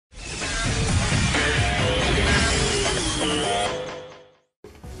Gosh,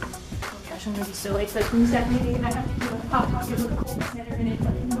 I'm gonna be so late for this wing staff meeting, and I have to do a hot pocket with a cold center in it. I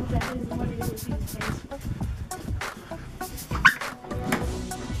don't know what that is and what it is these days.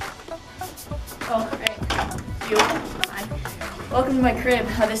 Oh, right. You. Hi. Welcome to my crib.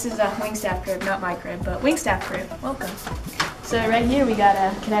 This is a wing staff crib, not my crib, but wing staff crib. Welcome. So right here we got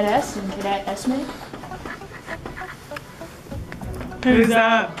Cadet S and Cadet Esme. Who's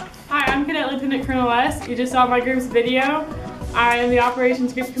up? Hi, I'm Cadet Lieutenant Colonel S. You just saw my group's video. I am the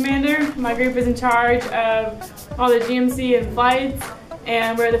operations group commander. My group is in charge of all the GMC and flights,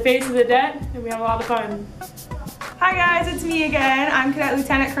 and we're the face of the det, and we have a lot of fun. Hi guys, it's me again. I'm Cadet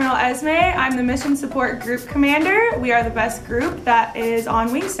Lieutenant Colonel Esme. I'm the Mission Support Group Commander. We are the best group that is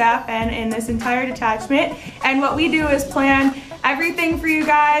on wing staff and in this entire detachment. And what we do is plan everything for you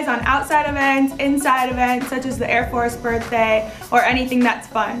guys on outside events, inside events, such as the Air Force birthday, or anything that's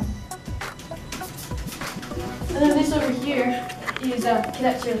fun. And then this over here is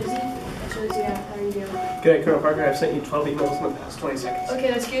Cadet Lizzie. How are you doing? Good, Colonel Parker. I've sent you 12 emails in the past 20 seconds. Okay,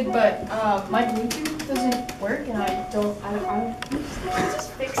 that's good, but my Bluetooth doesn't work, and I don't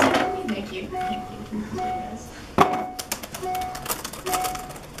just fix it for me. Thank you. Yes.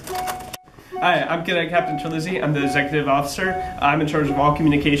 Hi, I'm Cadet Captain Trelizzi. I'm the executive officer. I'm in charge of all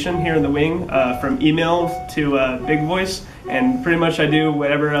communication here in the wing, from email to big voice, and pretty much I do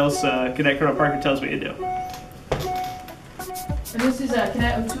whatever else Cadet Colonel Parker tells me to do. And this is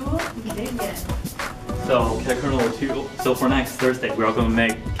Cadet O'Toole and Cadet Yen. So, Cadet Colonel O'Toole, so for next Thursday, we are going to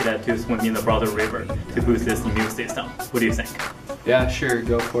make Cadet 2 swim in the Brother River to boost his immune system. What do you think? Yeah, sure,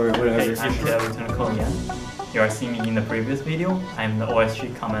 go for it, whatever. Okay, I'm Cadet Lieutenant Colonel Yan. You are seeing me in the previous video. I'm the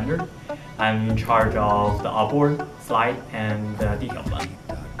OSG commander. I'm in charge of the outboard, slide, and the detail plan.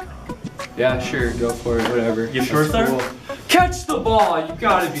 Yeah, sure, go for it, whatever. You sure, sir? Cool. Catch the ball! You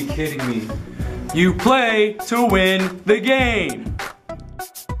gotta be kidding me. You play to win the game!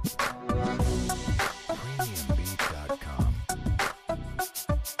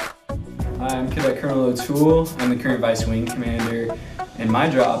 Hi, I'm Cadet Colonel O'Toole. I'm the current Vice Wing Commander, and my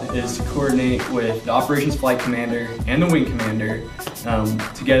job is to coordinate with the Operations Flight Commander and the Wing Commander.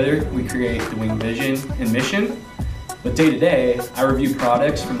 Together, we create the wing vision and mission. But day to day, I review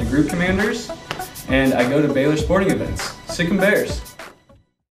products from the group commanders, and I go to Baylor sporting events. Sick 'em Bears!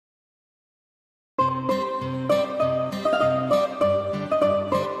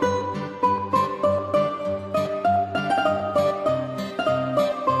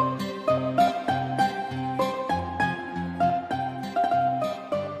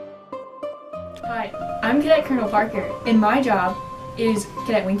 Hi, I'm Cadet Colonel Parker, and my job is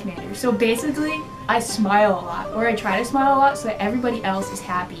Cadet Wing Commander. So basically, I smile a lot, or I try to smile a lot so that everybody else is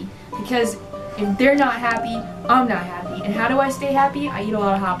happy. Because if they're not happy, I'm not happy. And how do I stay happy? I eat a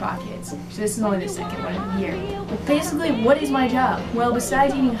lot of Hot Pockets. So this is only the second one of the year. But basically, what is my job? Well,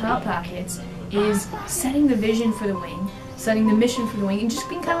 besides eating Hot Pockets, is setting the vision for the wing, setting the mission for the wing, and just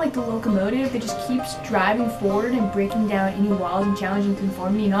being kind of like the locomotive that just keeps driving forward and breaking down any walls and challenging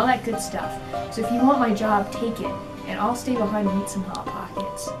conformity and all that good stuff. So if you want my job, take it, and I'll stay behind and eat some Hot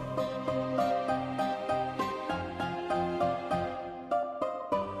Pockets.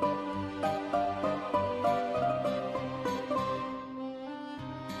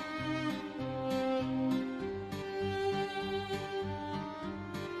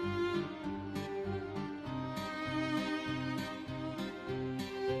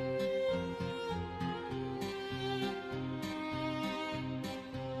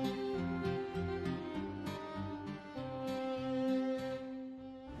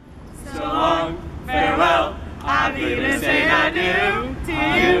 So long, farewell, I'll be the same I do to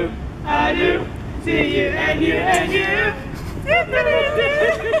you, I do to you and you and you.